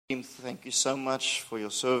Thank you so much for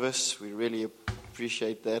your service. We really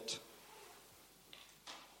appreciate that.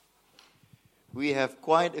 We have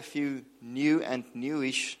quite a few new and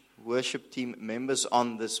newish worship team members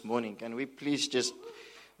on this morning. Can we please just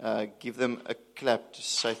give them a clap to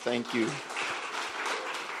say thank you?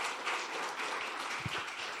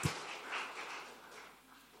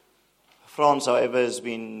 Frans, however, has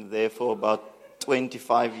been there for about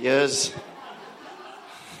 25 years.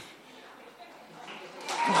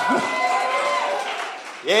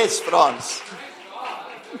 Yes, Frans.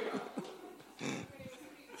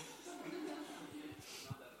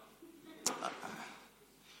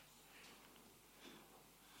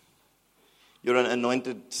 You're an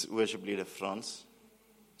anointed worship leader, Frans.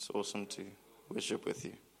 It's awesome to worship with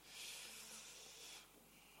you.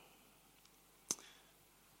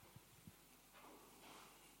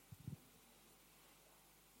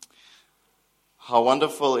 How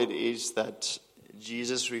wonderful it is that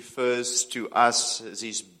Jesus refers to us as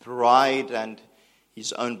his bride and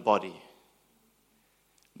his own body.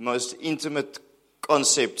 Most intimate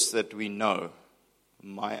concepts that we know.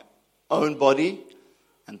 My own body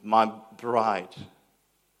and my bride.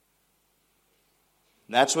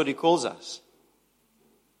 That's what he calls us.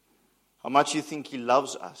 How much you think he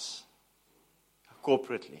loves us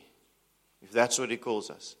corporately, if that's what he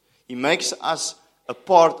calls us. He makes us a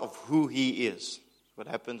part of who he is. What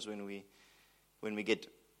happens when we get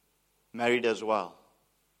married as well.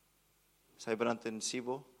 Sybrand and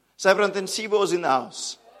Sibo. Sybrand and Sibo is in the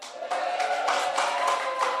house.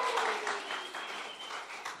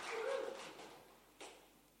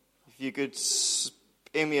 If you could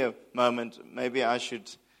spare me a moment, maybe I should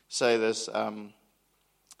say this. While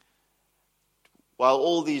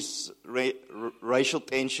all these racial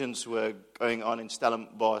tensions were going on in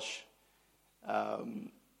Stellenbosch,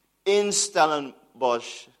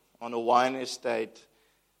 on a wine estate,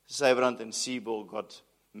 Sybrand and Sibo got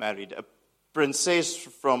married. A princess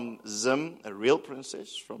from Zim, a real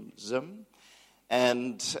princess from Zim,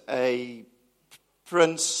 and a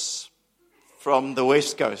prince from the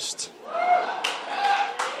West Coast.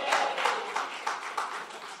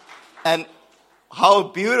 And how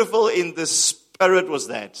beautiful in the spirit was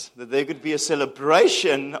that there could be a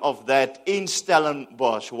celebration of that in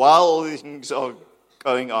Stellenbosch while all these things are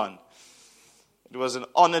going on. It was an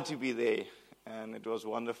honor to be there, and it was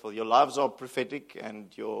wonderful. Your lives are prophetic,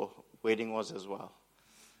 and your wedding was as well.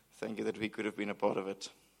 Thank you that we could have been a part of it.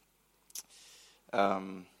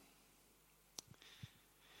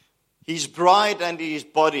 His bride and his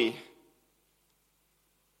body.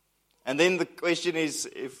 And then the question is,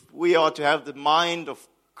 if we are to have the mind of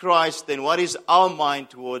Christ, then what is our mind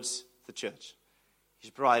towards the church? His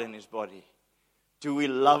bride and his body. Do we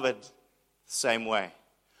love it the same way?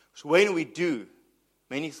 So when we do,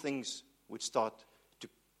 many things would start to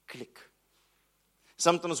click.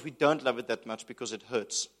 Sometimes we don't love it that much because it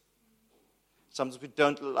hurts. Sometimes we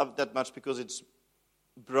don't love it that much because it's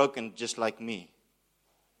broken just like me.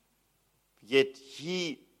 Yet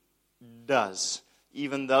he does,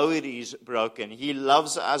 even though it is broken. He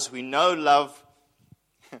loves us. We know love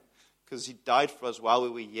because he died for us while we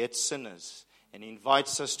were yet sinners. And he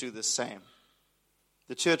invites us to the same.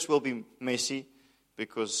 The church will be messy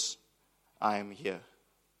because I am here.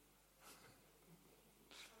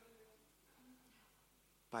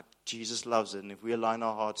 But Jesus loves it, and if we align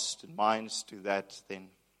our hearts and minds to that, then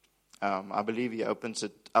I believe he opens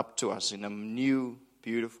it up to us in a new,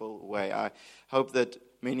 beautiful way. I hope that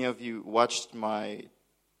many of you watched the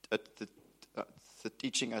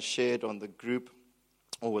teaching I shared on the group,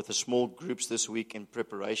 or with the small groups this week in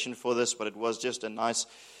preparation for this, but it was just a nice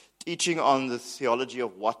teaching on the theology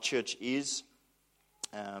of what church is.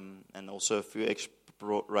 And also a few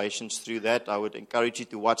explorations through that. I would encourage you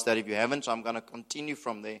to watch that if you haven't. So I'm going to continue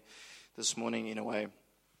from there this morning in a way.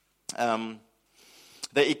 The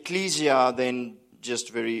ecclesia then,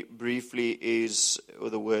 just very briefly, is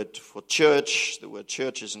the word for church. The word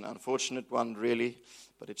church is an unfortunate one, really,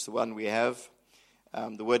 but it's the one we have.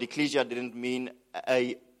 The word ecclesia didn't mean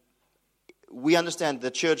we understand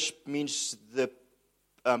the church means the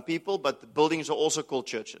people, but the buildings are also called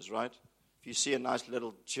churches, right? If you see a nice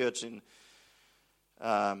little church in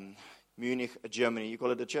Munich, Germany, you call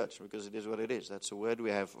it a church because it is what it is. That's the word we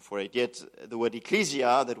have for it. Yet the word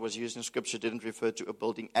ecclesia that was used in Scripture didn't refer to a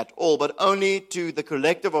building at all, but only to the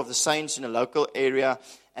collective of the saints in a local area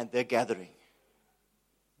and their gathering.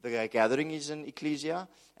 The gathering is an ecclesia,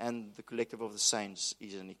 and the collective of the saints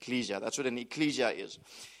is an ecclesia. That's what an ecclesia is.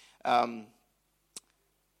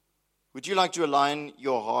 Would you like to align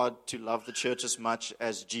your heart to love the church as much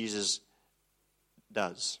as Jesus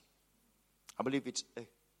does? I believe it's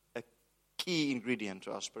a key ingredient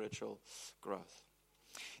to our spiritual growth.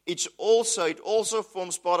 It also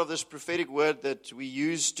forms part of this prophetic word that we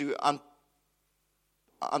use to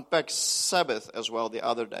unpack Sabbath as well the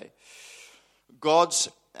other day. God's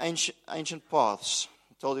ancient paths.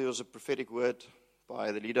 I told you it was a prophetic word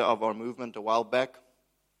by the leader of our movement a while back.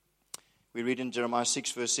 We read in Jeremiah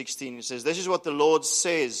 6 verse 16, it says, "This is what the Lord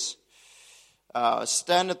says.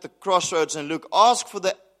 Stand at the crossroads and look. Ask for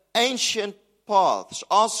the ancient paths.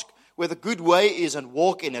 Ask where the good way is and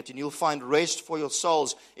walk in it, and you'll find rest for your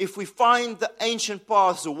souls." If we find the ancient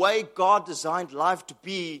paths, the way God designed life to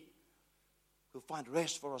be, we'll find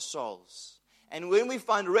rest for our souls. And when we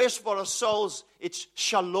find rest for our souls, it's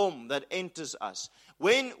shalom that enters us.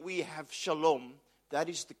 When we have shalom, that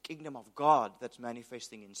is the kingdom of God that's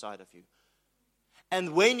manifesting inside of you.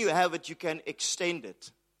 And when you have it, you can extend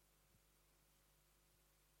it.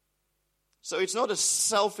 So it's not a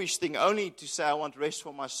selfish thing only to say, I want rest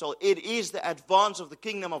for my soul. It is the advance of the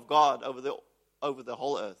kingdom of God over the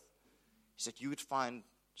whole earth. He said you would find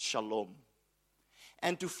shalom.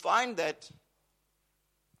 And to find that,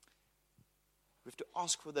 we have to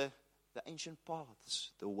ask for the ancient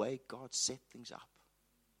paths, the way God set things up.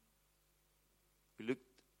 We looked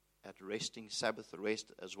at resting, Sabbath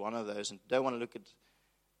rest as one of those, and today I want to look at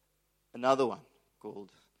another one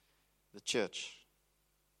called the church.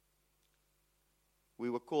 We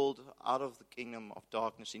were called out of the kingdom of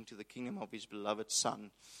darkness into the kingdom of His beloved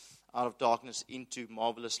Son, out of darkness into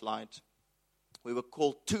marvelous light. We were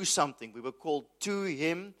called to something. We were called to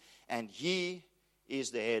Him, and He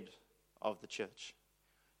is the head of the church.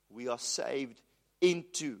 We are saved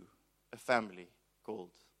into a family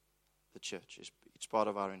called the church. It's part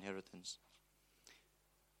of our inheritance.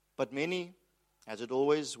 But many, as it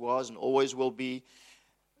always was and always will be,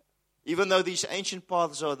 even though these ancient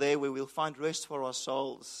paths are there where we'll find rest for our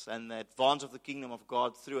souls and the advance of the kingdom of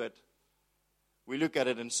God through it, we look at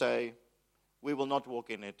it and say, we will not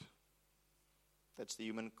walk in it. That's the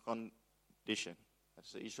human condition.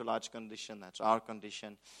 That's the Israelites' condition. That's our condition.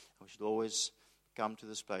 And we should always come to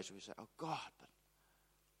this place where we say, oh God, but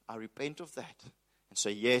I repent of that. And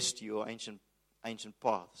say yes to your ancient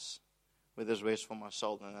paths, where there's rest for my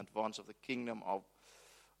soul and advance of the kingdom of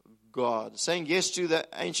God. Saying yes to the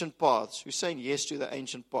ancient paths. Who's saying yes to the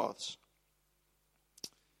ancient paths?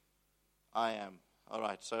 I am. All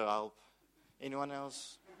right, so anyone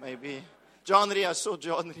else? Maybe. John Rie, I saw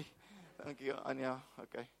John Rie. Thank you, Anya.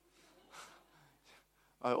 Okay.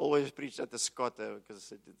 I always preach at the Scott though,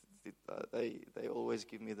 because they always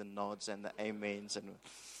give me the nods and the amens and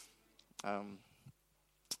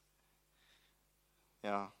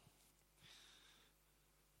yeah.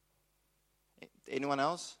 Anyone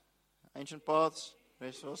else? Ancient paths?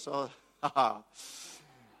 Also?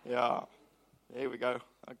 Yeah. There we go.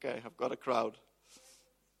 Okay, I've got a crowd.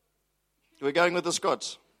 We're going with the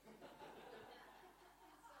Scots.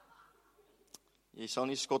 Jy sal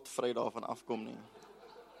nie Scott Vrydag van afkom nie.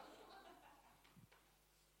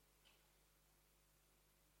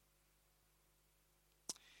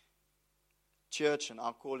 Church and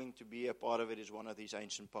our calling to be a part of it is one of these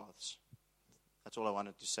ancient paths. That's all I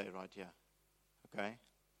wanted to say right here. Okay?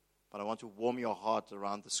 But I want to warm your heart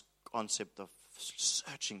around this concept of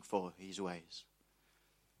searching for His ways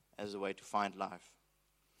as a way to find life.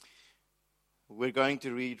 We're going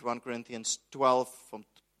to read 1 Corinthians 12 from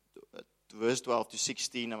verse 12 to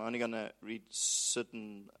 16. I'm only going to read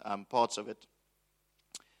certain parts of it.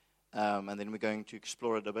 And then we're going to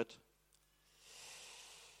explore it a bit.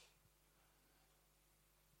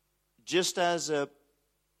 Just as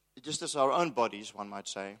our own bodies, one might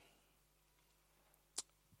say,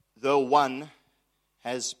 though one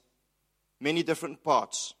has many different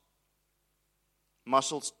parts,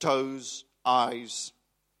 muscles, toes, eyes,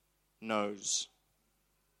 nose,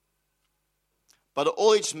 but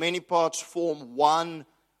all its many parts form one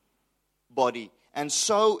body, and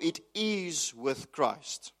so it is with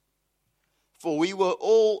Christ. For we were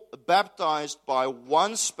all baptized by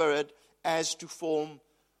one Spirit as to form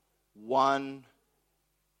one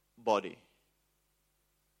body.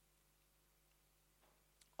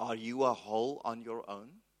 Are you a whole on your own?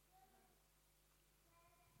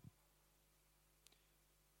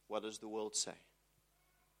 What does the world say?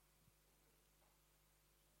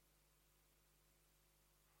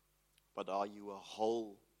 But are you a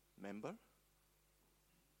whole member?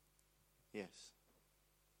 Yes.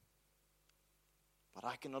 But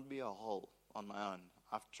I cannot be a whole on my own.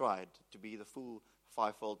 I've tried to be the full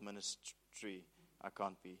fivefold ministry. I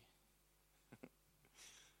can't be.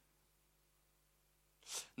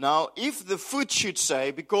 Now, if the foot should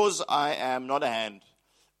say, because I am not a hand,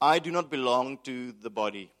 I do not belong to the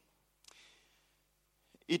body.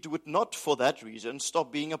 it would not, for that reason, stop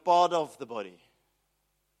being a part of the body.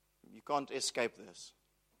 You can't escape this.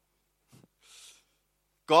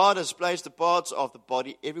 God has placed the parts of the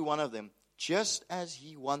body, every one of them, just as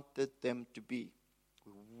He wanted them to be.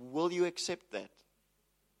 Will you accept that?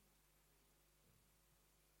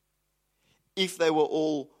 If they were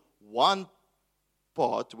all one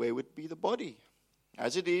part, where would be the body?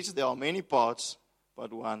 As it is, there are many parts,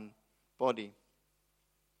 but one body.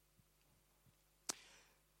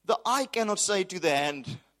 The eye cannot say to the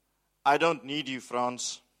hand, I don't need you,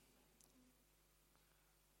 Frans.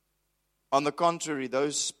 On the contrary,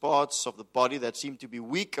 those parts of the body that seem to be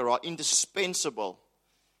weaker are indispensable.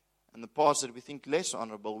 And the parts that we think less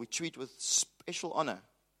honorable, we treat with special honor.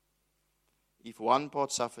 If one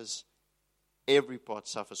part suffers, every part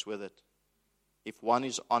suffers with it. If one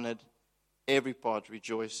is honored, every part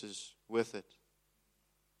rejoices with it.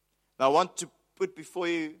 Now I want to put before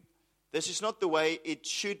you, this is not the way it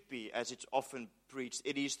should be, as it's often preached.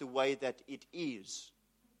 It is the way that it is.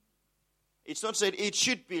 It's not said it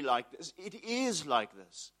should be like this. It is like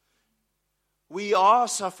this. We are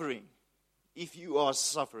suffering if you are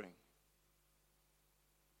suffering.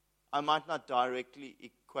 I might not directly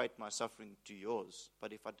equate my suffering to yours,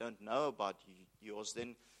 but if I don't know about yours,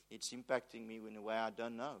 then it's impacting me in a way I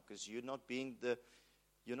don't know, because you're not being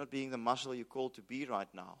the muscle you're called to be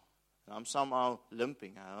right now. And I'm somehow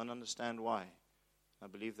limping. I don't understand why. I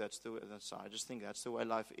believe I just think that's the way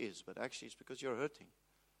life is. But actually, it's because you're hurting.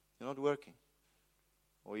 You're not working.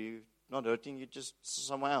 Or you're not hurting, you're just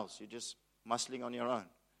somewhere else. You're just muscling on your own,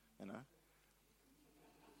 you know.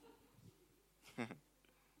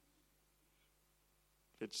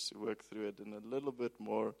 Let's work through it in a little bit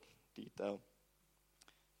more detail.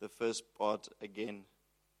 The first part again.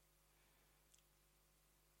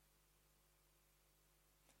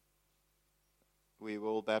 We were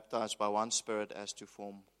all baptized by one Spirit as to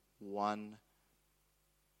form one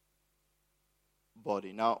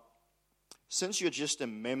body. Now, since you're just a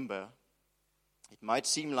member, it might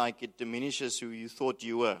seem like it diminishes who you thought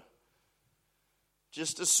you were.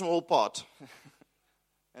 Just a small part,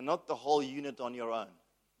 and not the whole unit on your own.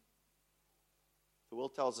 The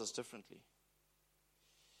world tells us differently.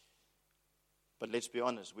 But let's be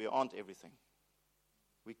honest, we aren't everything.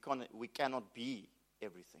 We cannot be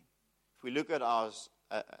everything. If we look at our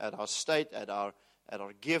state, at our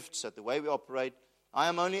gifts, at the way we operate, I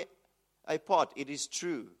am only a part. It is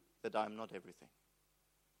true that I am not everything.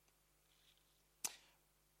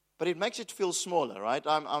 But it makes it feel smaller, right?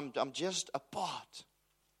 I'm just a part.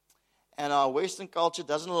 And our Western culture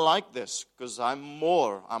doesn't like this, because I'm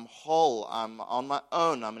more, I'm whole, I'm on my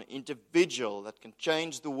own, I'm an individual that can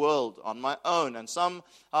change the world on my own. And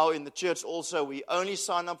somehow in the church also, we only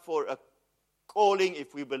sign up for a calling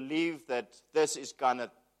if we believe that this is going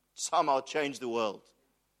to somehow change the world.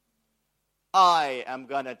 I am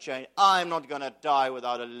going to change. I'm not going to die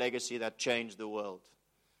without a legacy that changed the world.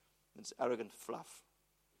 It's arrogant fluff.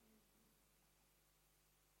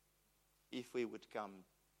 If we would come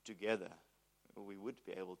together, we would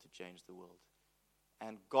be able to change the world.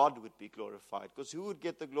 And God would be glorified. Because who would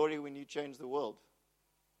get the glory when you change the world?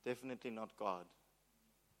 Definitely not God.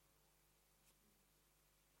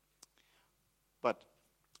 But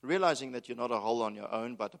realizing that you're not a whole on your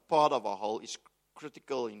own, but a part of a whole, is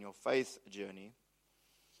critical in your faith journey.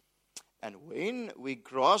 And when we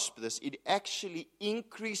grasp this, it actually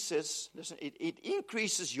increases, it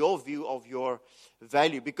increases your view of your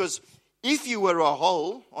value. Because if you were a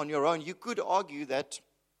whole on your own, you could argue that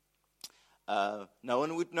no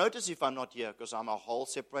one would notice if I'm not here, because I'm a whole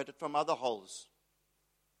separated from other wholes.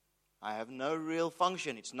 I have no real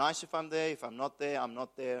function. It's nice if I'm there. If I'm not there, I'm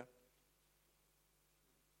not there.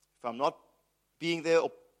 If I'm not being there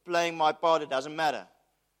or playing my part, it doesn't matter.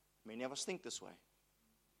 Many of us think this way.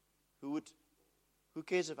 Who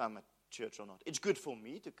cares if I'm at church or not? It's good for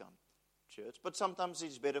me to come to church, but sometimes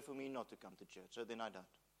it's better for me not to come to church, so then I don't.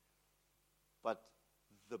 But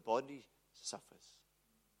the body suffers.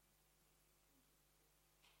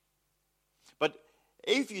 But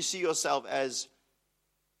if you see yourself as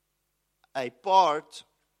a part,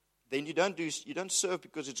 then you don't serve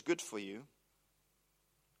because it's good for you.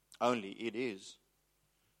 Only it is.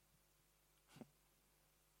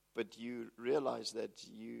 But you realize that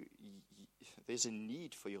there's a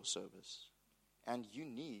need for your service. And you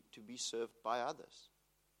need to be served by others.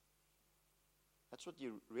 That's what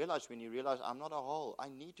you realize when you realize I'm not a whole. I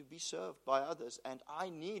need to be served by others. And I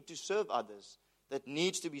need to serve others that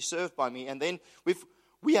needs to be served by me. And then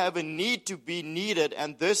we have a need to be needed.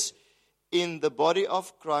 And this, in the body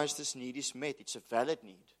of Christ, this need is met. It's a valid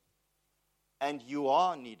need. And you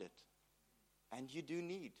are needed. And you do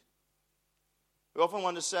need. We often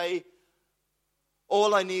want to say,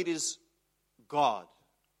 all I need is God.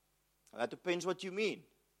 That depends what you mean.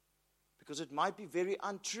 Because it might be very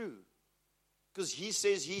untrue. Because He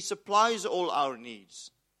says He supplies all our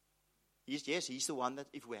needs. He's the one that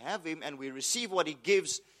if we have Him and we receive what He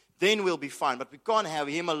gives, then we'll be fine. But we can't have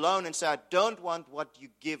Him alone and say, I don't want what you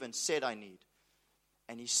give and said I need.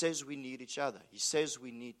 And He says we need each other. He says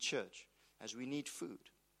we need church. As we need food.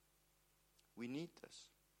 We need this.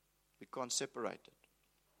 We can't separate it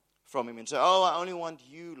from Him and say, oh, I only want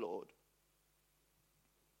you, Lord.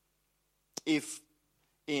 If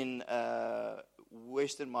in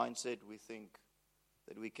Western mindset we think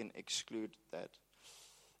that we can exclude that.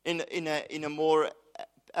 In a more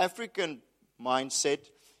African mindset,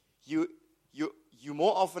 you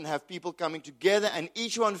more often have people coming together and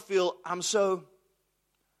each one feel, I'm so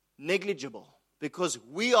negligible. Because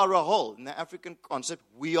we are a whole. In the African concept,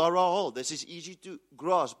 we are a whole. This is easy to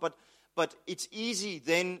grasp. But it's easy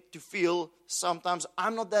then to feel sometimes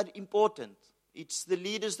I'm not that important. It's the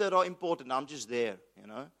leaders that are important. I'm just there,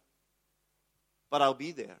 But I'll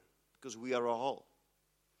be there because we are a whole.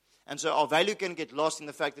 And so our value can get lost in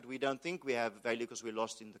the fact that we don't think we have value because we're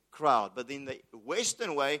lost in the crowd. But in the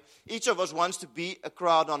Western way, each of us wants to be a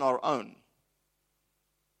crowd on our own.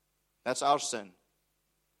 That's our sin.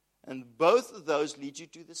 And both of those lead you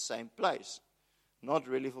to the same place. Not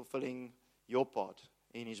really fulfilling your part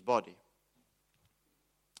in His body.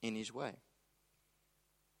 In His way.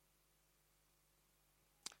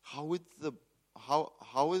 How would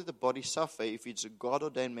the body suffer if its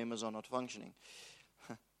God-ordained members are not functioning?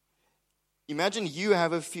 Imagine you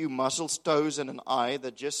have a few muscles, toes, and an eye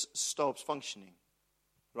that just stops functioning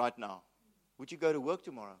right now. Would you go to work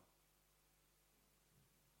tomorrow?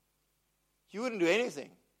 You wouldn't do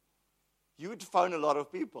anything. You would phone a lot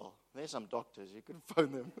of people. There's some doctors. You could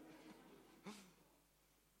phone them.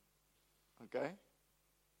 Okay?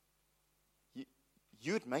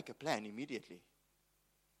 You'd make a plan immediately.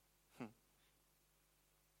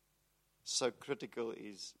 So critical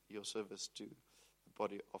is your service to the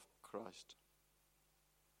body of Christ.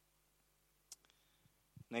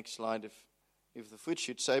 Next slide. If the foot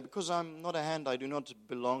should say, because I'm not a hand, I do not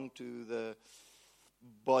belong to the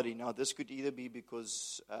body. Now, this could either be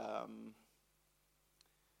because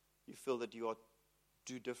you feel that you are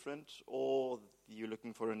too different, or you're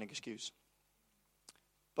looking for an excuse.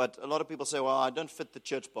 But a lot of people say, well, I don't fit the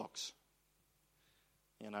church box.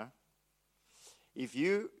 If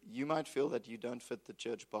you might feel that you don't fit the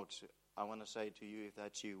church box, I want to say to you, if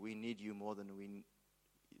that's you, we need you more than we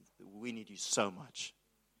need you so much.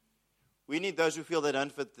 We need those who feel they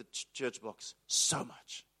don't fit the church box so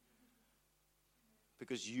much.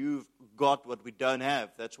 Because you've got what we don't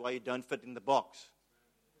have. That's why you don't fit in the box.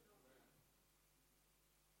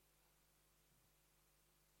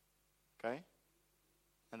 Okay?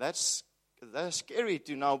 And that's scary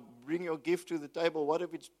to now bring your gift to the table. What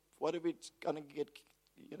if it's going to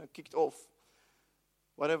get kicked off?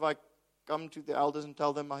 What if I come to the elders and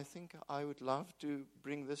tell them, I think I would love to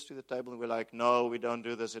bring this to the table? And we're like, no, we don't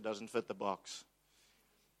do this. It doesn't fit the box.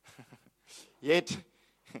 Yet,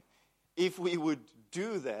 if we would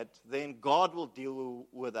do that, then God will deal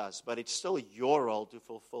with us. But it's still your role to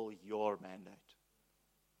fulfill your mandate.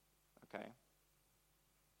 Okay?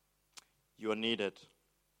 You are needed.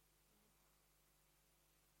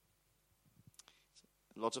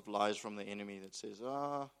 Lots of lies from the enemy that says,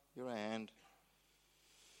 you're a hand.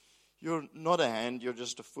 You're not a hand, you're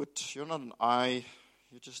just a foot. You're not an eye,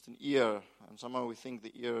 you're just an ear. And somehow we think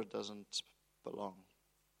the ear doesn't belong.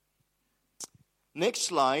 Next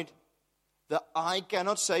slide. The eye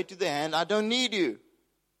cannot say to the hand, I don't need you.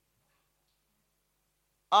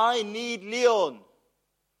 I need Leon.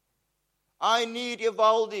 I need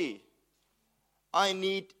Evaldi. I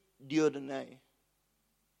need Dieudonné.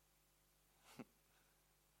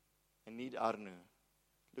 I need Arno.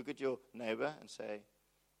 Look at your neighbor and say,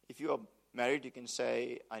 if you are married, you can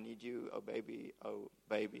say, I need you, oh baby, oh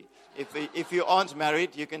baby. If you aren't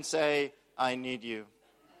married, you can say, I need you.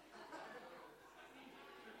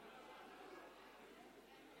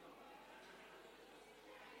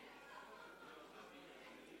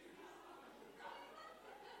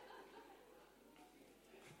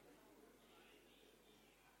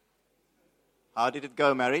 How did it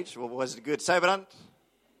go, marriage? Was it good? Sybrand?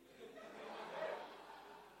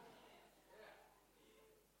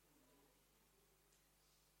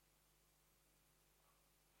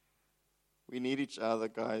 We need each other,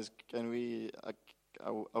 guys. Can we?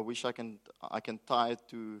 I wish I can tie it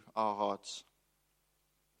to our hearts.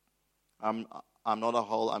 I'm not a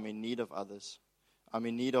whole. I'm in need of others. I'm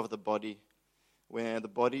in need of the body. When the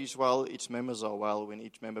body is well, its members are well. When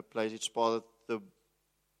each member plays its part, the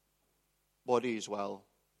body is well.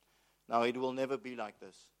 Now, it will never be like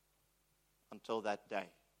this until that day.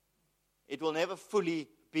 It will never fully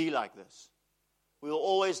be like this. We will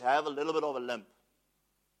always have a little bit of a limp.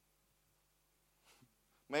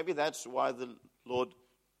 Maybe that's why the Lord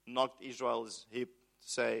knocked Israel's hip to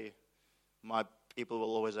say, my people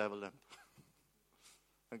will always have a limp.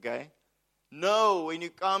 Okay? No, when you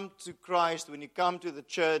come to Christ, when you come to the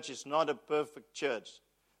church, it's not a perfect church.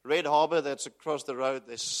 Red Harbor, that's across the road,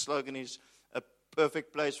 their slogan is a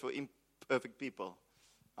perfect place for imperfect people.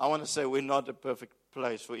 I want to say we're not a perfect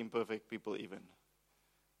place for imperfect people even.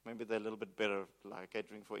 Maybe they're a little bit better, like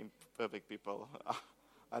catering for imperfect people.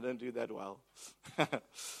 I don't do that well.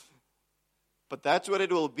 But that's what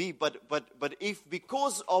it will be. But if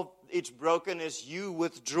because of its brokenness you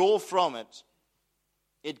withdraw from it,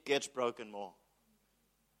 it gets broken more.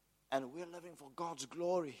 And we're living for God's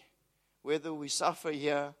glory. Whether we suffer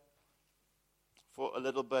here for a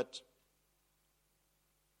little bit.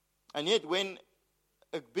 And yet when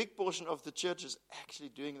a big portion of the church is actually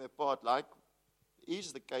doing their part, like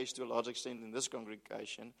is the case to a large extent in this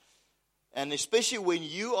congregation, and especially when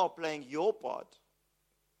you are playing your part,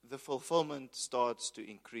 the fulfillment starts to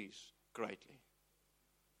increase greatly.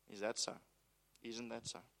 Is that so? Isn't that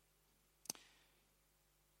so?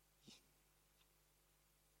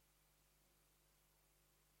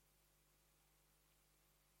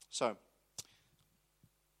 So,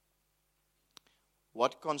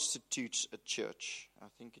 what constitutes a church? I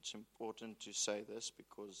think it's important to say this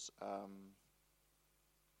because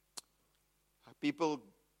people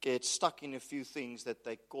get stuck in a few things that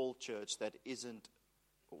they call church that isn't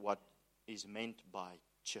what is meant by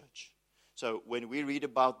church. So when we read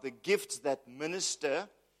about the gifts that minister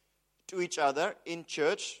to each other in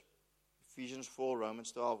church, Ephesians 4,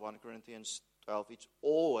 Romans 12, 1 Corinthians 12, it's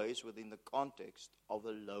always within the context of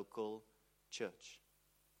a local church.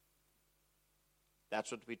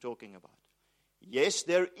 That's what we're talking about. Yes,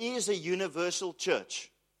 there is a universal church.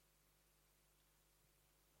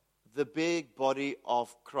 The big body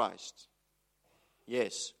of Christ.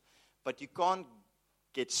 Yes. But you can't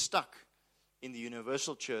get stuck in the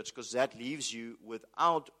universal church because that leaves you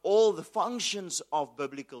without all the functions of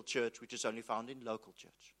biblical church, which is only found in local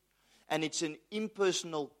church. And it's an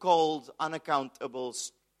impersonal, cold, unaccountable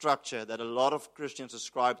structure that a lot of Christians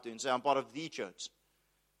ascribe to and say, I'm part of the church.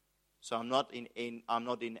 So I'm not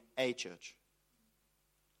in a church.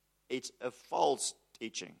 It's a false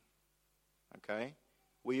teaching. Okay?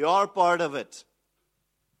 We are part of it.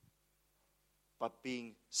 But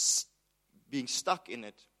being stuck in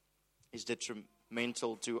it is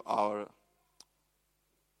detrimental to our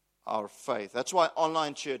faith. That's why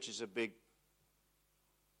online church is a big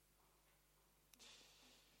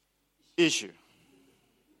issue.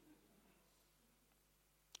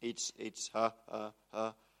 It's her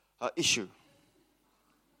issue.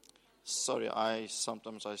 Sorry,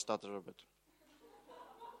 sometimes I stutter a bit.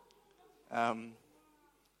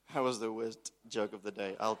 That was the worst joke of the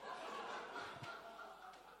day.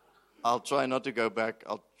 I'll try not to go back.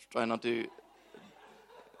 I'll try not to.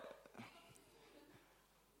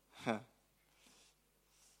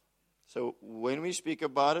 So when we speak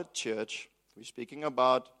about a church, we're speaking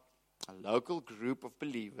about a local group of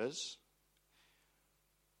believers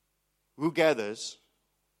who gathers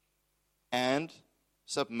and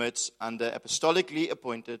submits under apostolically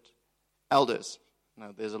appointed elders.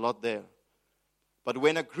 Now, there's a lot there. But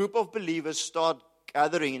when a group of believers start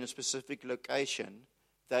gathering in a specific location,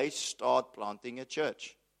 they start planting a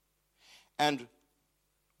church. And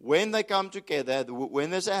when they come together, when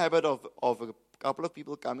there's a habit of a couple of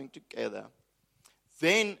people coming together,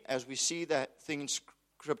 then as we see that thing in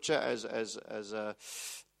Scripture, as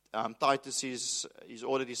Titus is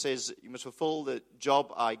ordered, he says, you must fulfill the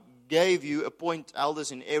job I gave you, appoint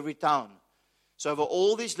elders in every town. So over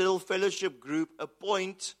all these little fellowship group,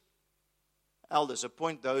 appoint elders,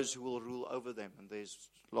 appoint those who will rule over them. And there's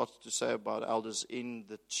lots to say about elders in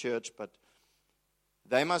the church, but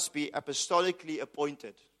they must be apostolically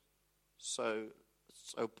appointed. So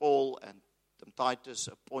Paul and Titus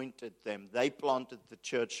appointed them. They planted the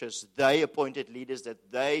churches. They appointed leaders that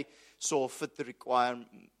they saw fit the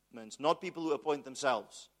requirements, not people who appoint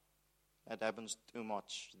themselves. That happens too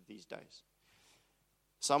much these days.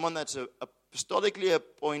 Someone that's apostolically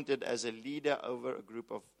appointed as a leader over a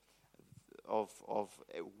group of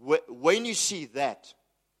when you see that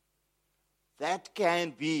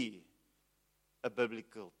can be a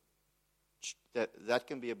biblical that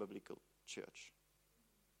can be a biblical church.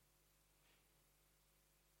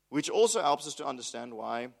 Which also helps us to understand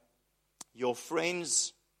why your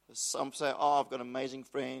friends, some say, I've got amazing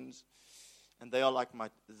friends, And they are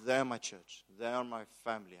my church. They are my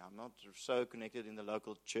family. I'm not so connected in the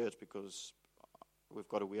local church because we've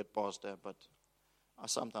got a weird pastor, but I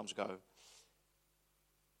sometimes go.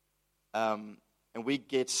 And we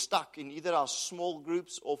get stuck in either our small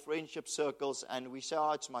groups or friendship circles, and we say,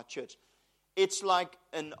 it's my church. It's like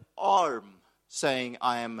an arm saying,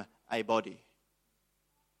 I am a body.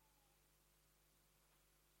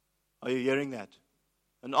 Are you hearing that?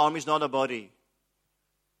 An arm is not a body.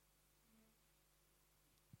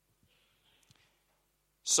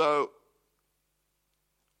 So,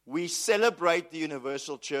 we celebrate the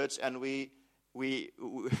universal church, and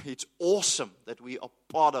it's awesome that we are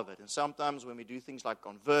part of it. And sometimes when we do things like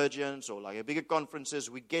Convergence or like bigger conferences,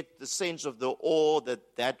 we get the sense of the awe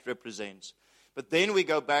that represents. But then we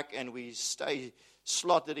go back and we stay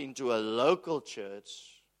slotted into a local church.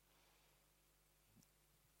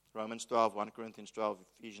 Romans 12, 1 Corinthians 12,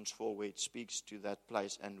 Ephesians 4, where it speaks to that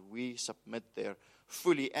place, and we submit there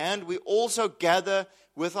fully. And we also gather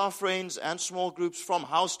with our friends and small groups from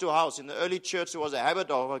house to house. In the early church, there was a habit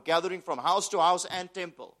of gathering from house to house and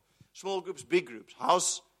temple. Small groups, big groups,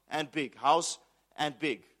 house and big, house and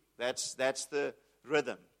big. That's the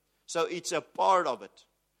rhythm. So it's a part of it.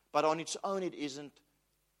 But on its own, it isn't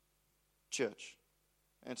church.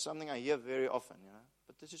 And it's something I hear very often,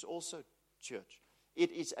 But this is also church.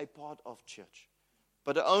 It is a part of church.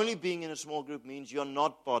 But only being in a small group means you're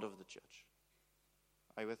not part of the church.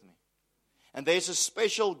 Are you with me? And there's a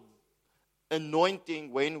special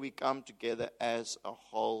anointing when we come together as a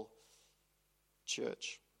whole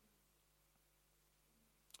church.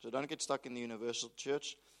 So don't get stuck in the universal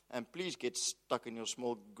church. And please get stuck in your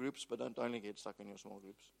small groups, but don't only get stuck in your small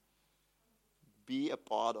groups. Be a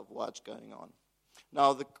part of what's going on.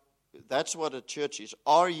 Now, that's what a church is.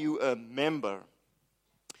 Are you a member?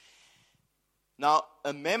 Now,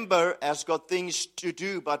 a member has got things to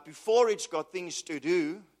do, but before it's got things to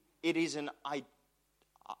do, it is an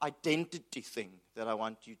identity thing that I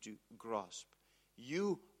want you to grasp.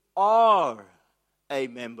 You are a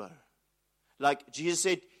member. Like Jesus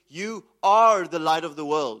said, you are the light of the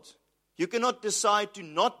world. You cannot decide to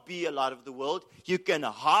not be a light of the world. You can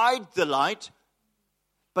hide the light,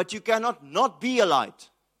 but you cannot not be a light.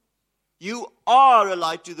 You are a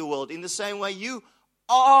light to the world. In the same way, you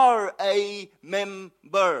are a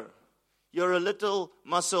member. You're a little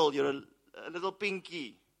muscle. You're a little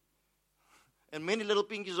pinky. And many little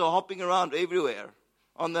pinkies are hopping around everywhere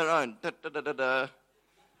on their own. Da, da, da, da, da.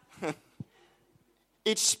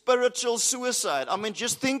 It's spiritual suicide. I mean,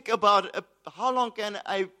 just think about how long can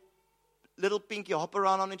a little pinky hop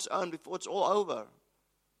around on its own before it's all over?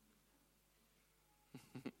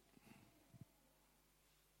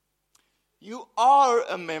 You are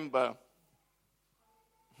a member.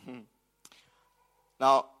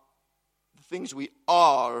 Now, the things we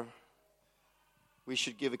are, we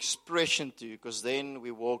should give expression to, because then we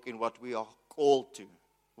walk in what we are called to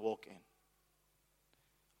walk in.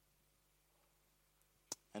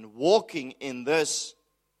 And walking in this,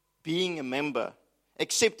 being a member,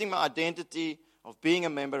 accepting my identity of being a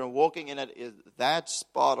member and walking in it, that's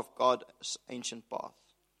part of God's ancient path.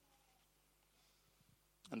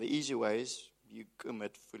 And the easy way is you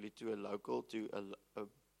commit fully to a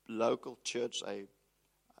local church,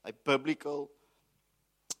 a biblical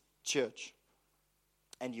church,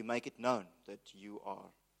 and you make it known that you are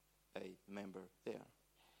a member there.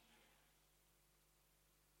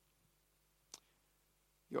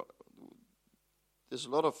 There's a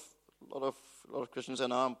lot of Christians,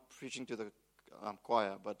 and I'm preaching to the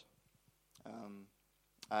choir, but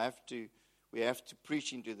we have to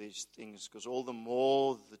preach into these things, because all the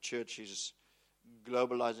more the church is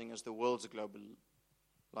globalizing as the world's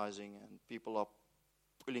globalizing, and people are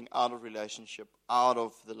pulling out of relationship, out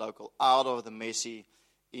of the local, out of the messy,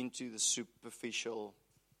 into the superficial,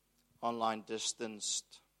 online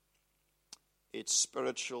distanced. It's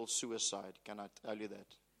spiritual suicide, can I tell you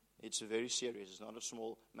that? It's very serious. It's not a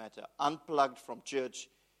small matter. Unplugged from church,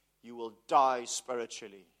 you will die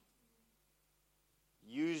spiritually.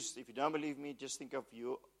 If you don't believe me, just think of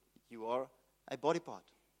you are a body part.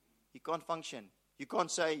 You can't function. You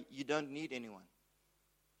can't say you don't need anyone.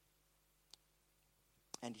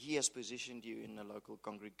 And He has positioned you in a local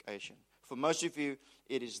congregation. For most of you,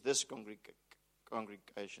 it is this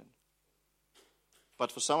congregation.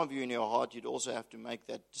 But for some of you in your heart, you'd also have to make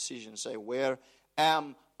that decision. Say, where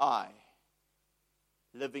am I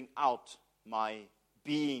living out my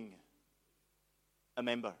being a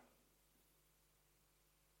member?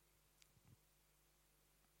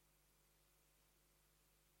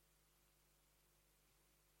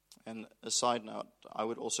 And a side note, I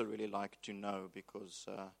would also really like to know, because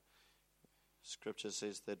Scripture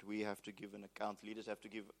says that we have to give an account. Leaders have to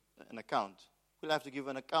give an account. We'll have to give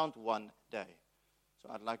an account one day. So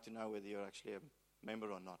I'd like to know whether you're actually a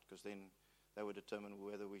member or not, because then that would determine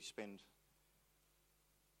whether we spend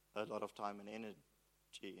a lot of time and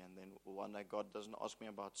energy, and then one day God doesn't ask me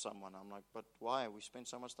about someone. I'm like, but why? We spent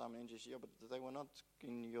so much time and energy here, but they were not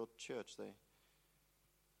in your church.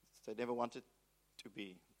 They never wanted to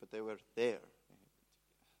be, but they were there.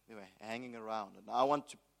 They were hanging around. And I want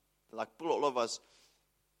to pull all of us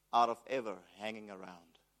out of ever hanging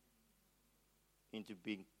around into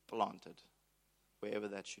being planted, wherever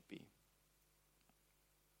that should be.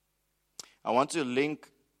 I want to link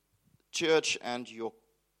church and your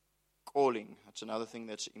calling. That's another thing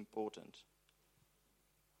that's important.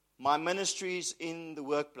 My ministry is in the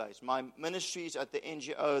workplace. My ministry is at the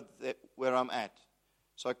NGO where I'm at.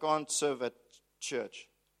 So I can't serve at church.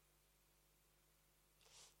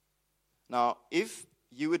 Now, if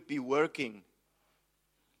you would be working,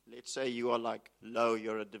 let's say you are like Low,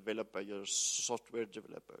 you're a developer, you're a software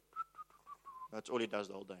developer. That's all he does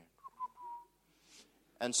the whole day.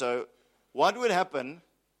 And so, what would happen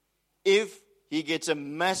if he gets a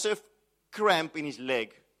massive cramp in his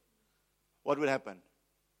leg? What would happen?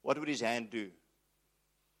 What would his hand do?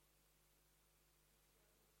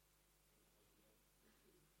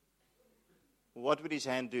 What would his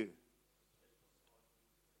hand do?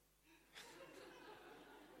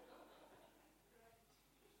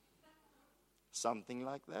 Something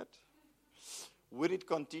like that. Would it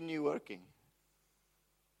continue working?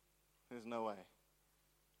 There's no way.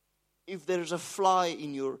 If there's a fly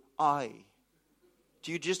in your eye,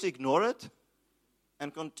 do you just ignore it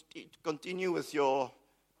and continue with your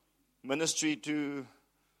ministry to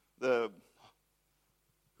the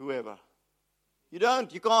whoever? You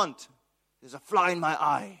don't. You can't. There's a fly in my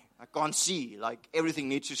eye. I can't see. Like, everything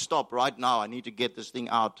needs to stop right now. I need to get this thing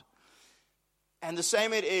out. And the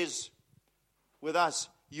same it is with us.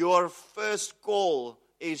 Your first call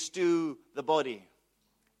is to the body.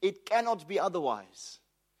 It cannot be otherwise.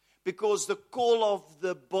 Because the call of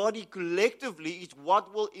the body collectively is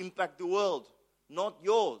what will impact the world, not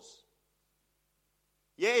yours.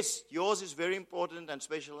 Yes, yours is very important and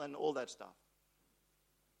special and all that stuff.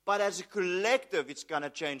 But as a collective, it's going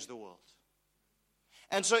to change the world.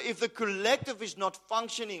 And so if the collective is not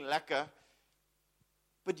functioning lekker,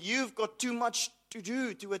 but you've got too much to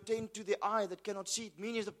do to attend to the eye that cannot see, it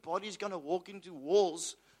means the body is going to walk into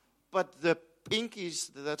walls, but the pinky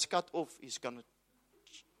that's cut off is going to...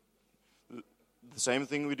 The same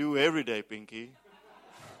thing we do every day, Pinky.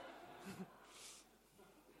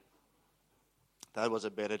 That was a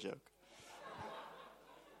better joke.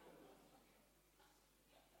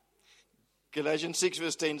 Galatians 6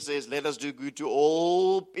 verse 10 says, let us do good to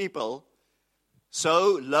all people.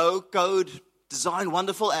 So, low code, design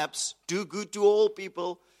wonderful apps, do good to all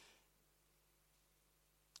people,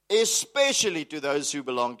 especially to those who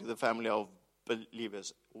belong to the family of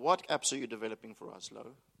believers. What apps are you developing for us, Low?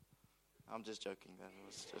 I'm just joking. That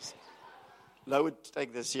was just... Low would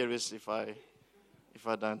take this serious if I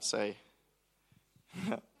don't say.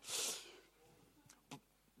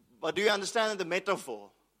 But do you understand the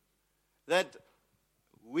metaphor? That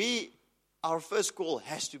our first call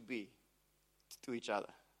has to be to each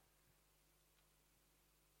other.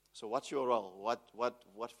 So what's your role?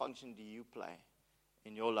 What function do you play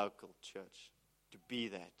in your local church to be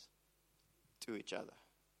that to each other?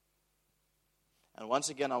 And once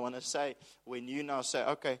again, I want to say, when you now say,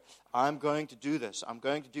 okay, I'm going to do this.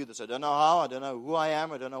 I don't know how, I don't know who I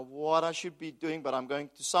am, I don't know what I should be doing, but I'm going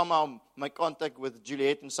to somehow make contact with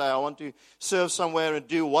Juliet and say, I want to serve somewhere and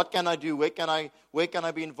do, what can I do? Where can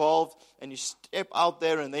I be involved? And you step out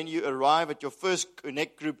there and then you arrive at your first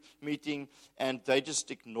Connect group meeting and they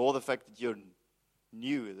just ignore the fact that you're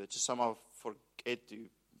new. They just somehow forget to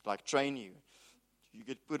train you. You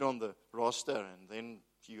get put on the roster and then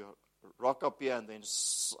you rock up here, and then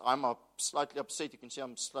I'm slightly upset. You can see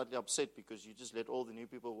I'm slightly upset because you just let all the new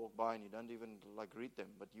people walk by and you don't even greet them,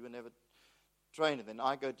 but you were never trained. And then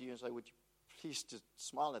I go to you and say, would you please just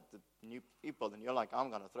smile at the new people? And you're like, I'm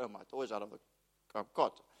going to throw my toys out of the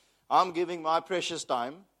cot. I'm giving my precious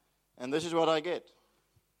time, and this is what I get.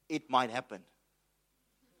 It might happen.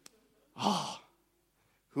 Oh,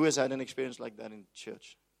 who has had an experience like that in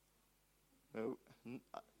church? No,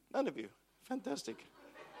 none of you. Fantastic.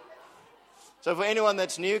 So for anyone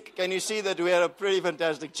that's new, can you see that we are a pretty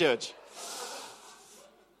fantastic church?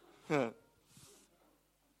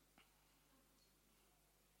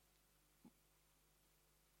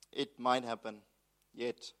 It might happen,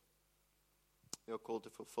 yet you're called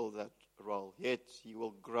to fulfill that role. Yet you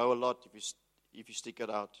will grow a lot if you stick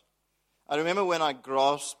it out. I remember when I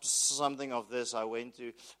grasped something of this, I went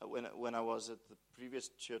to, when I was at the previous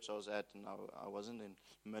church I was at, and I wasn't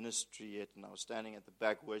in ministry yet, and I was standing at the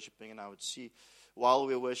back worshiping, and I would see, while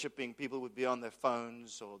we were worshiping, people would be on their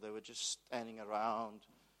phones, or they were just standing around.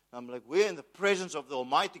 I'm like, we're in the presence of the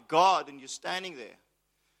Almighty God, and you're standing there.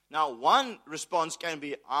 Now, one response can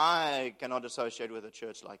be, I cannot associate with a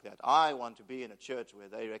church like that. I want to be in a church where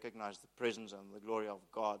they recognize the presence and the glory of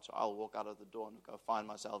God, so I'll walk out of the door and go find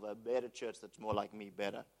myself a better church that's more like me,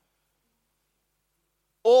 better.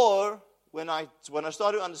 Or, when I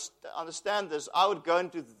started to understand this, I would go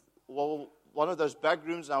into one of those back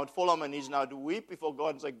rooms, and I would fall on my knees, and I would weep before God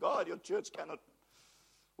and say, God, your church cannot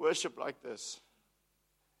worship like this.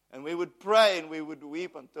 And we would pray, and we would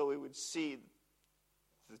weep until we would see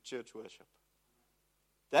the church worship.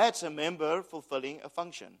 That's a member fulfilling a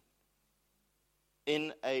function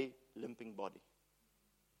in a limping body.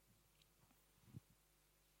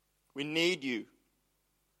 We need you.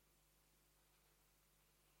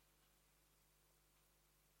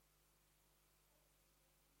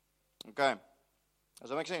 Okay. Does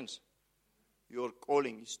that make sense? Your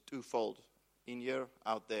calling is twofold. In here,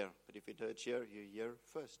 out there. But if it hurts here, you're here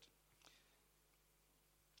first.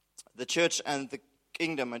 The church and the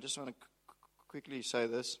kingdom. I just want to quickly say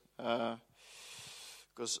this.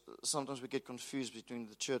 Because sometimes we get confused between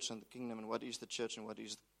the church and the kingdom. And what is the church and what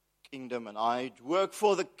is the kingdom? And I work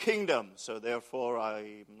for the kingdom. So therefore,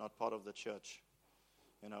 I'm not part of the church.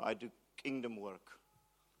 I do kingdom work.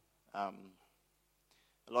 A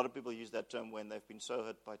lot of people use that term when they've been so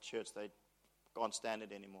hurt by church they can't stand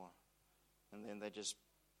it anymore. And then they just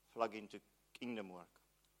plug into kingdom work.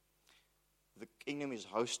 The kingdom is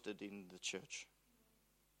hosted in the church.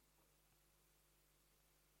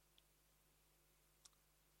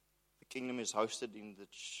 The kingdom is hosted in the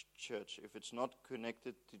church. If it's not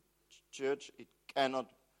connected to church, it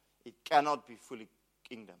cannot be fully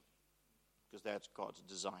kingdom. Because that's God's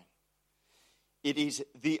design. It is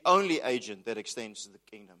the only agent that extends the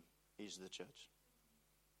kingdom is the church.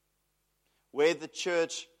 Where the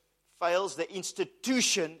church fails, the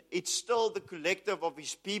institution, it's still the collective of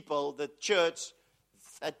his people, the church,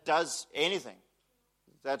 that does anything.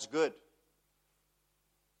 That's good.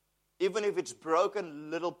 Even if it's broken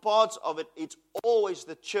little parts of it, it's always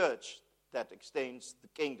the church that extends the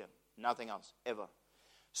kingdom. Nothing else, ever.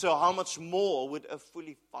 So how much more would a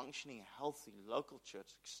fully functioning, healthy local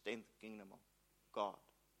church extend the kingdom of God?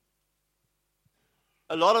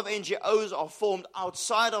 A lot of NGOs are formed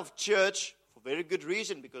outside of church for very good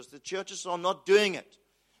reason, because the churches are not doing it.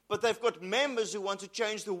 But they've got members who want to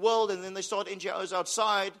change the world, and then they start NGOs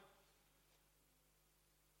outside.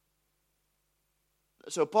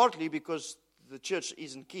 So partly because the church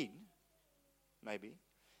isn't keen, maybe,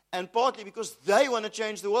 and partly because they want to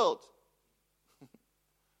change the world.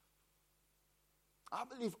 I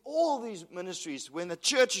believe all these ministries, when the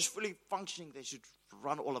church is fully functioning, they should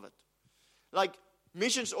run all of it. Like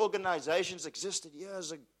missions organizations existed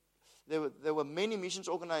years ago. There were many missions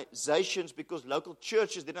organizations because local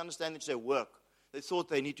churches didn't understand it's their work. They thought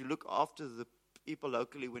they need to look after the people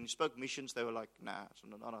locally. When you spoke missions, they were like, nah, it's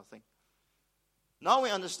not our thing. Now we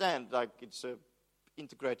understand, like, it's an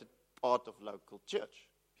integrated part of local church.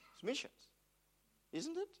 It's missions,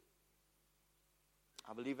 isn't it?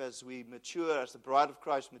 I believe as we mature, as the bride of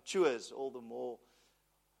Christ matures, all the more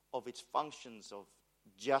of its functions of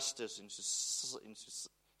justice in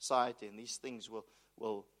society, and these things will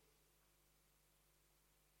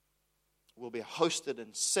be hosted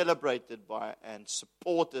and celebrated by and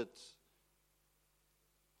supported,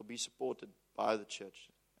 will be supported by the church,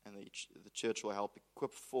 and the church will help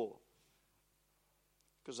equip for.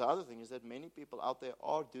 Because the other thing is that many people out there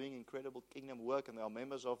are doing incredible kingdom work, and they are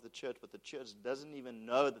members of the church, but the church doesn't even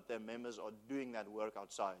know that their members are doing that work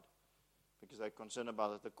outside, because they're concerned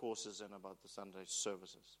about the courses and about the Sunday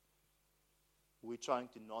services. We're trying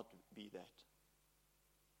to not be that.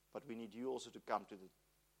 But we need you also to come to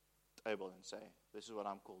the table and say, this is what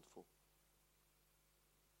I'm called for.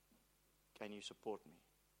 Can you support me?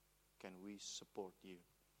 Can we support you?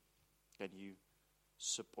 Can you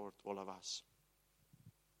support all of us?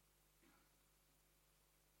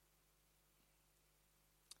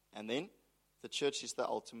 And then the church is the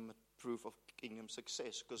ultimate proof of kingdom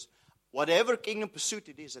success. Because whatever kingdom pursuit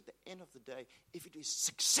it is, at the end of the day, if it is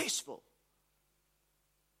successful,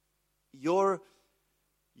 your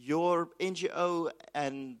NGO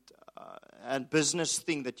and business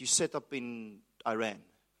thing that you set up in Iran,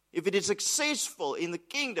 if it is successful in the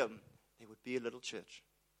kingdom, there would be a little church.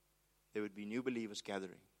 There would be new believers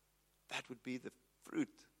gathering. That would be the fruit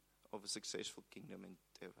of a successful kingdom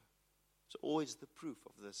endeavor. It's always the proof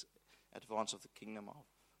of this advance of the kingdom of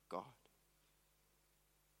God.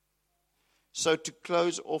 So to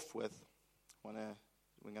close off with,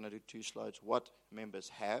 we're going to do 2 slides. What members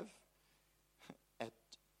have at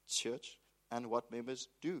church and what members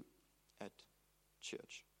do at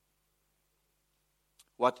church.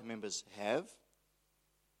 What members have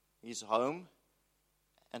is home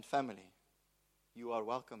and family. You are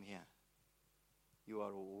welcome here. You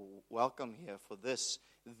are welcome here for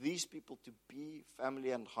these people to be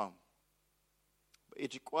family and home. But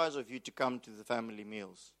it requires of you to come to the family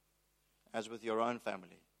meals, as with your own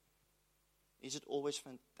family. Is it always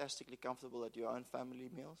fantastically comfortable at your own family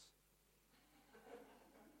meals?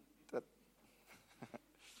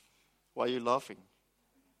 Why are you laughing?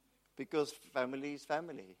 Because family is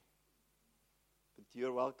family. But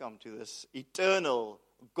you're welcome to this eternal,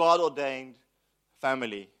 God-ordained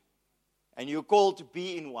family. And you're called to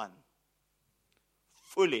be in one.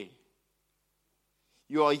 Fully.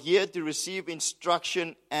 You are here to receive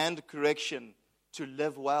instruction and correction to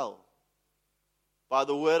live well by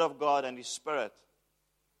the Word of God and His Spirit.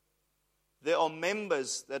 There are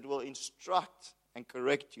members that will instruct and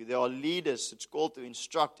correct you. There are leaders it's called to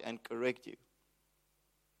instruct and correct you.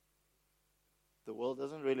 The world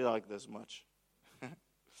doesn't really like this much.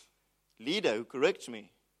 Leader who corrects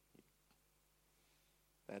me.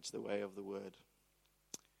 That's the way of the Word.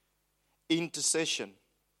 Intercession.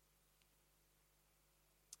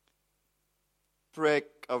 Prayer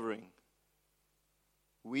covering.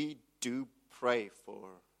 We do pray for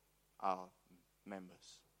our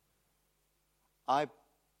members.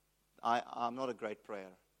 I'm not a great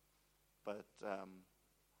prayer, but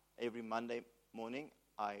every Monday morning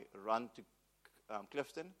I run to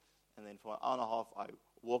Clifton, and then for an hour and a half I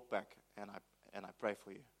walk back and I pray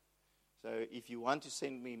for you. So if you want to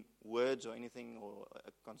send me words or anything or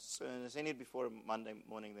a concern, send it before Monday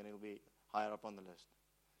morning, then it'll be higher up on the list.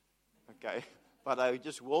 Okay, but I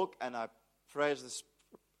just walk and I pray as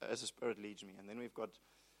the Spirit leads me, and then we've got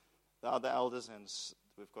the other elders, and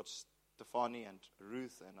we've got Stefani and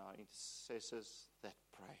Ruth and our intercessors that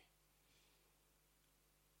pray.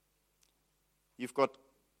 You've got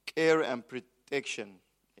care and protection.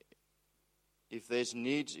 If there's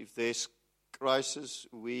needs, if there's crisis,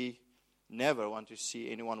 we never want to see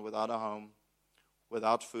anyone without a home,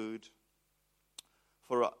 without food.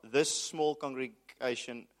 For this small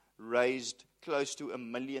congregation raised close to R1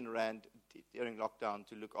 million during lockdown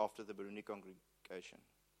to look after the Burundi congregation.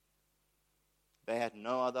 They had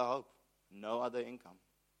no other hope, no other income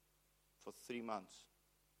for 3 months.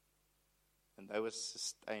 And they were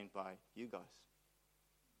sustained by you guys.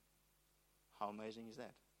 How amazing is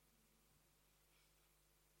that?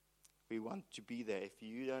 We want to be there. If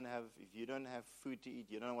you don't have food to eat,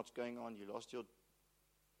 you don't know what's going on, you lost your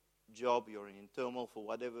job, you're in turmoil for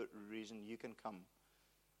whatever reason, you can come.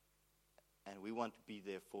 And we want to be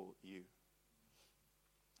there for you.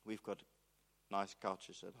 We've got nice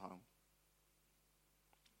couches at home.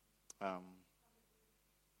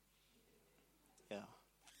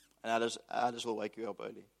 And Alice will wake you up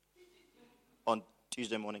early on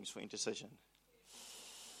Tuesday mornings for intercession.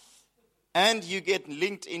 And you get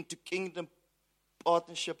linked into kingdom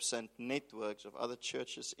partnerships and networks of other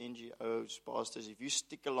churches, NGOs, pastors. If you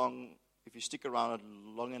stick around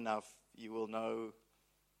long enough, you will know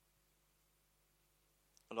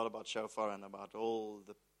a lot about Shofar and about all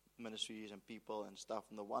the ministries and people and stuff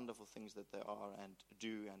and the wonderful things that they are and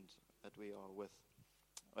do and that we are with.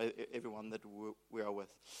 Everyone that we are with.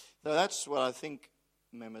 So that's what I think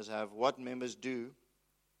members have. What members do,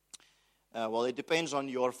 well, it depends on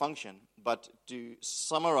your function. But to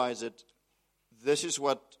summarize it, this is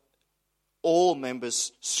what all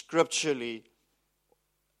members scripturally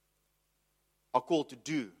are called to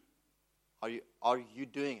do. Are you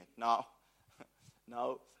doing it? Now,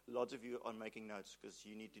 lots of you are making notes because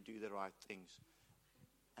you need to do the right things.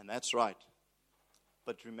 And that's right.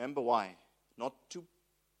 But remember why. Not to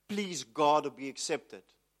please God or be accepted,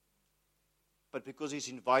 but because He's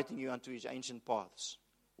inviting you unto His ancient paths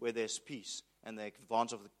where there's peace and the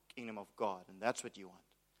advance of the kingdom of God. And that's what you want.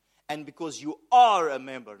 And because you are a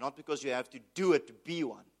member, not because you have to do it to be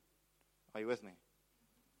one. Are you with me?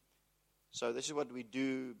 So this is what we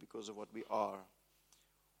do because of what we are.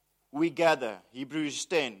 We gather. Hebrews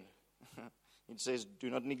 10. It says, do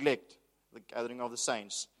not neglect the gathering of the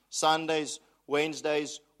saints. Sundays,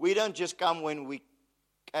 Wednesdays. We don't just come when we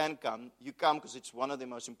can come. You come because it's one of the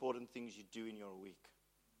most important things you do in your week.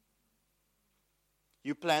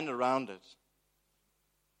 You plan around it.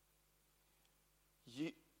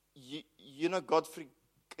 You know Godfrey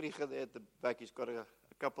Krieger there at the back, he's got a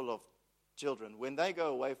couple of children. When they go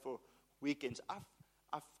away for weekends,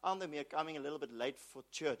 I found them here coming a little bit late for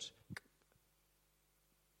church.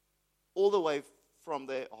 All the way from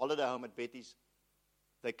their holiday home at Betty's,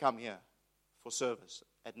 they come here for service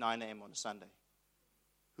at 9 a.m. on a Sunday.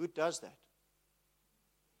 Who does that?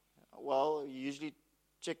 Well, you usually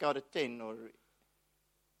check out at 10 or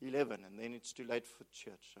 11, and then it's too late for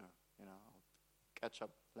church. So, I'll catch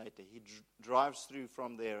up later. He drives through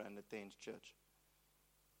from there and attends church.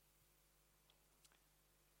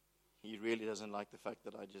 He really doesn't like the fact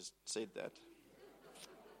that I just said that.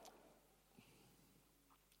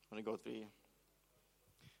 I want to go through.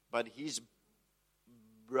 But his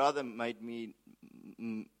brother made me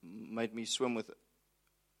swim with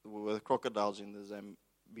crocodiles in the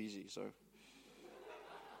Zambezi, so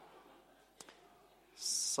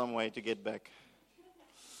some way to get back.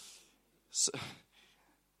 So,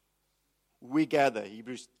 we gather,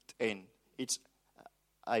 Hebrews 10. It's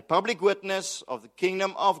a public witness of the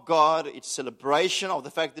kingdom of God. It's celebration of the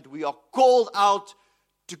fact that we are called out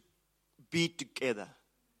to be together.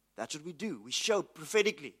 That's what we do. We show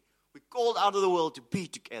prophetically. We're called out of the world to be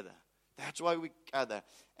together. That's why we gather.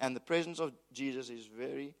 And the presence of Jesus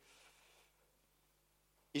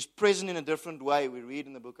is present in a different way. We read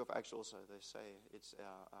in the book of Acts also. They say it's,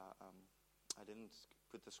 I didn't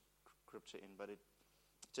put the scripture in, but it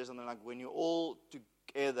says something like, when you're all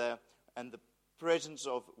together and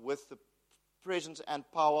with the presence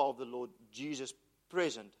and power of the Lord Jesus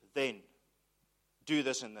present, then do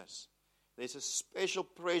this and this. There's a special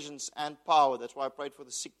presence and power. That's why I prayed for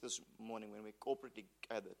the sick this morning when we corporately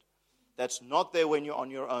gathered. That's not there when you're on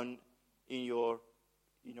your own in your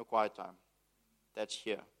quiet time. That's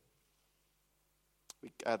here.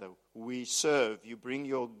 We gather. We serve. You bring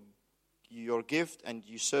your gift and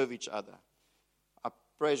you serve each other. I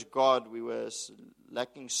praise God. We were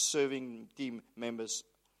lacking serving team members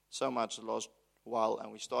so much the last while,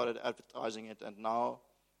 and we started advertising it, and now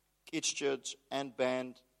kids church and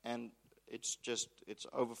band, and it's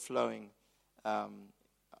overflowing.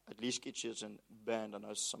 At least kids church and band. I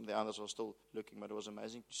know some of the others are still looking, but it was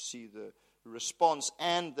amazing to see the response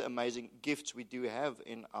and the amazing gifts we do have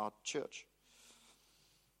in our church.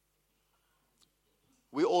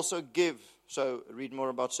 We also give. So read more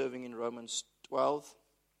about serving in Romans 12.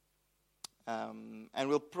 And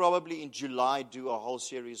we'll probably in July do a whole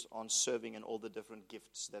series on serving and all the different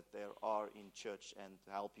gifts that there are in church, and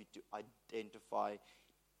to help you to identify,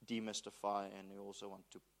 demystify, and we also want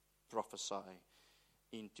to prophesy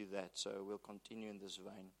into that. So we'll continue in this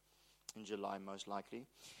vein in July most likely.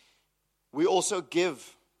 We also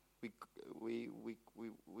give. We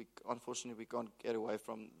unfortunately we can't get away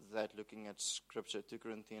from that looking at Scripture, 2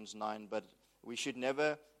 Corinthians 9, but we should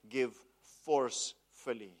never give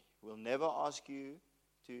forcefully. We'll never ask you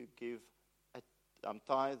to give a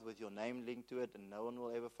tithe with your name linked to it, and no one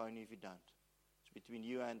will ever phone you if you don't. It's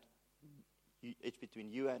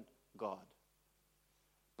between you and God.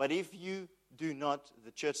 But if you do not,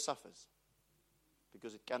 the church suffers,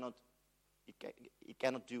 because it cannot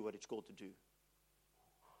do what it's called to do.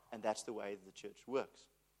 And that's the way the church works.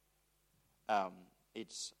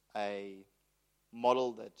 It's a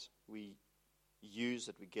model that we use,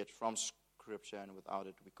 that we get from Scripture, and without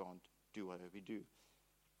it we can't do whatever we do.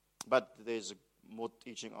 But there's more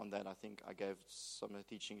teaching on that. I think I gave some of the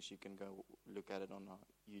teachings. You can go look at it on our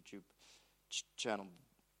YouTube channel.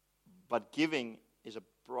 But giving is a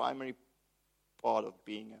primary part of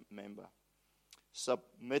being a member.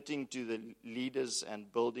 Submitting to the leaders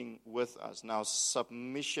and building with us. Now,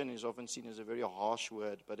 submission is often seen as a very harsh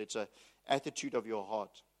word, but it's an attitude of your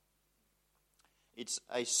heart. It's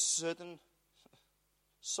a certain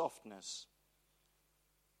softness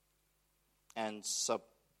and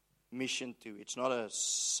submission to. It's not a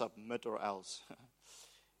submit or else.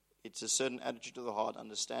 It's a certain attitude of the heart,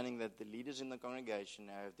 understanding that the leaders in the congregation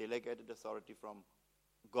have delegated authority from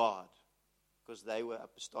God, because they were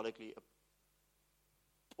apostolically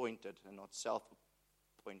appointed and not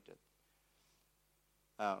self-appointed.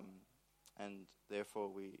 And therefore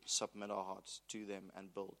we submit our hearts to them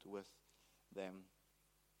and build with them.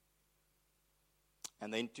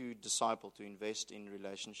 And then to disciple, to invest in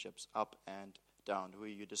relationships up and down. Who are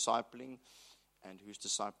you discipling, and who's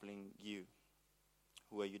discipling you?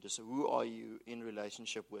 Who are you in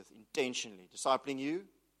relationship with intentionally? Discipling you?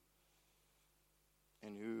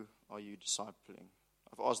 And who are you discipling?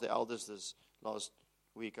 I've asked the elders this last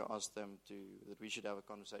week. I asked them that we should have a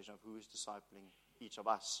conversation of who is discipling each of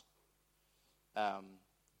us. And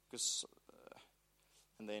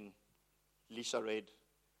then Lisa read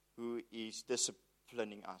who is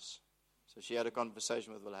disciplining us. So she had a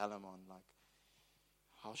conversation with Wilhelm on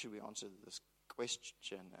how should we answer this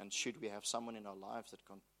question, and should we have someone in our lives that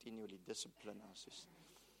continually discipline us?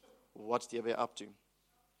 What's the other up to?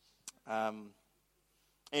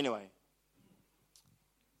 Anyway,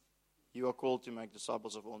 You are called to make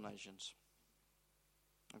disciples of all nations.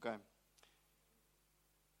 Okay.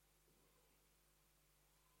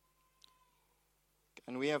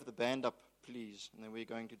 Can we have the band up, please? And then we're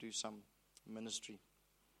going to do some ministry.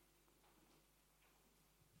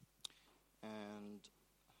 And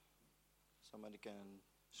somebody can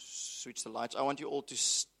switch the lights. I want you all to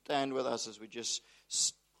stand with us as we just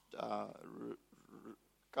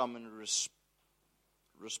come in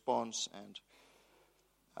response and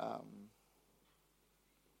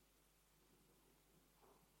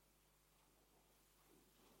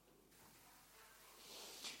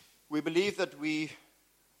we believe that we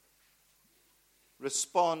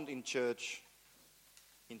respond in church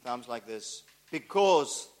in times like this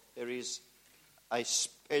because there is a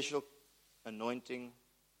special anointing,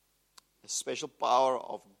 a special power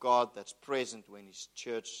of God that's present when His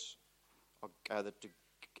church are gathered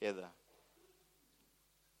together.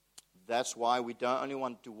 That's why we don't only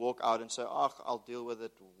want to walk out and say, I'll deal with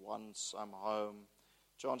it once I'm home.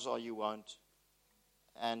 Chances are you won't.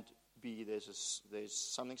 And B, there's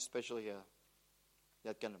something special here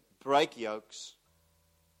that can break yokes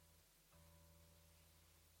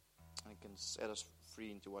and can set us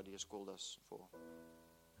free into what He has called us for.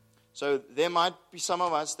 So there might be some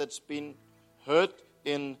of us that's been hurt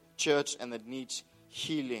in church and that needs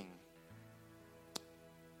healing.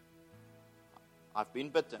 I've been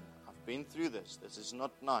bitten. I've been through this. This is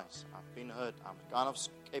not nice. I've been hurt. I'm kind of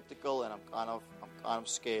skeptical and I'm kind of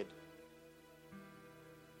scared.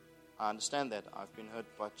 I understand that. I've been hurt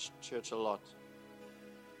by church a lot.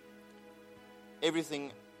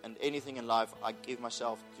 Everything and anything in life I give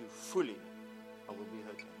myself to fully, I will be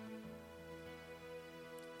hurting.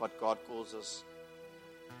 But God calls us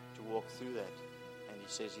to walk through that. And He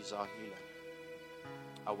says He's our healer.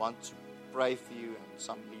 I want to pray for you, and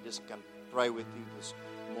some leaders can pray with you this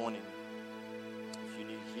morning if you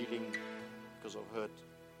need healing because of hurt.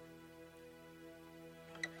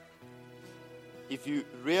 If you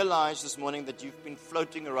realize this morning that you've been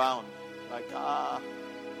floating around, like,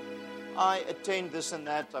 I attend this and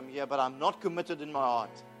that, I'm here, but I'm not committed in my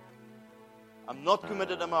heart. I'm not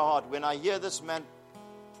committed in my heart. When I hear this man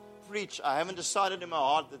preach, I haven't decided in my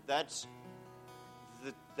heart that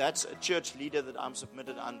that's a church leader that I'm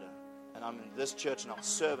submitted under. And I'm in this church and I'll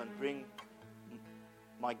serve and bring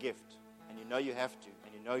my gift. And you know you have to,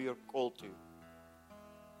 and you know you're called to.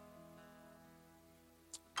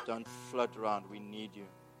 Don't float around. We need you.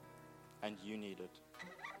 And you need it.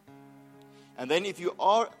 And then if you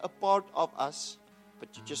are a part of us, but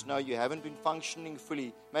you just know you haven't been functioning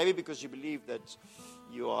fully, maybe because you believe that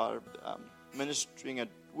you are ministering at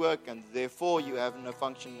work and therefore you have no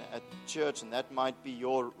function at church, and that might be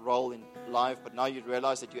your role in life, but now you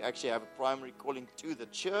realize that you actually have a primary calling to the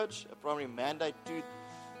church, a primary mandate to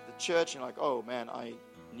the church, and you're like, oh man, I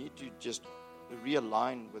need to just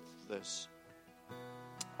realign with this.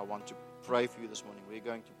 I want to pray for you this morning. We're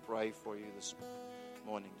going to pray for you this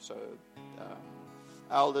morning. So,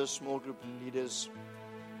 elders, small group leaders,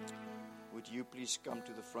 would you please come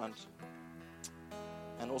to the front?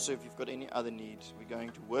 And also, if you've got any other needs, we're going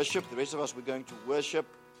to worship. The rest of us, we're going to worship,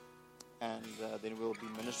 and then we'll be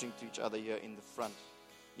ministering to each other here in the front.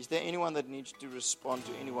 Is there anyone that needs to respond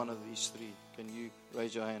to any one of these three? Can you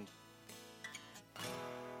raise your hand?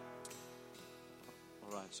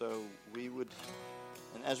 All right, so we would...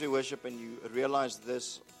 And as we worship and you realize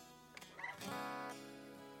this,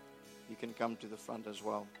 you can come to the front as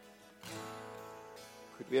well.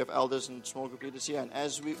 Could we have elders and small group leaders here? And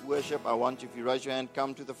as we worship, I want you, if you raise your hand,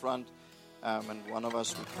 come to the front, and one of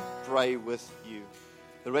us will pray with you.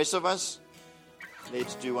 The rest of us,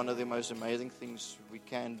 let's do one of the most amazing things we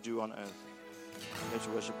can do on earth. Let's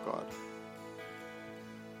worship God.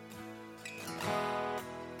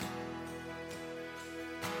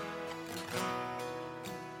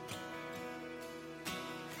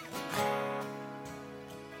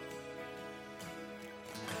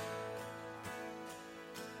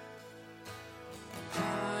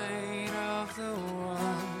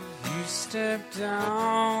 Step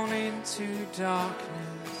down into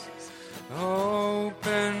darkness,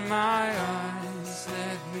 open my eyes,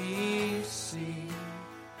 let me see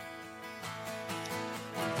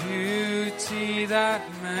beauty that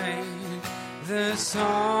made this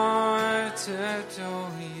heart adore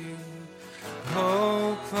you,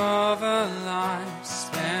 hope of a life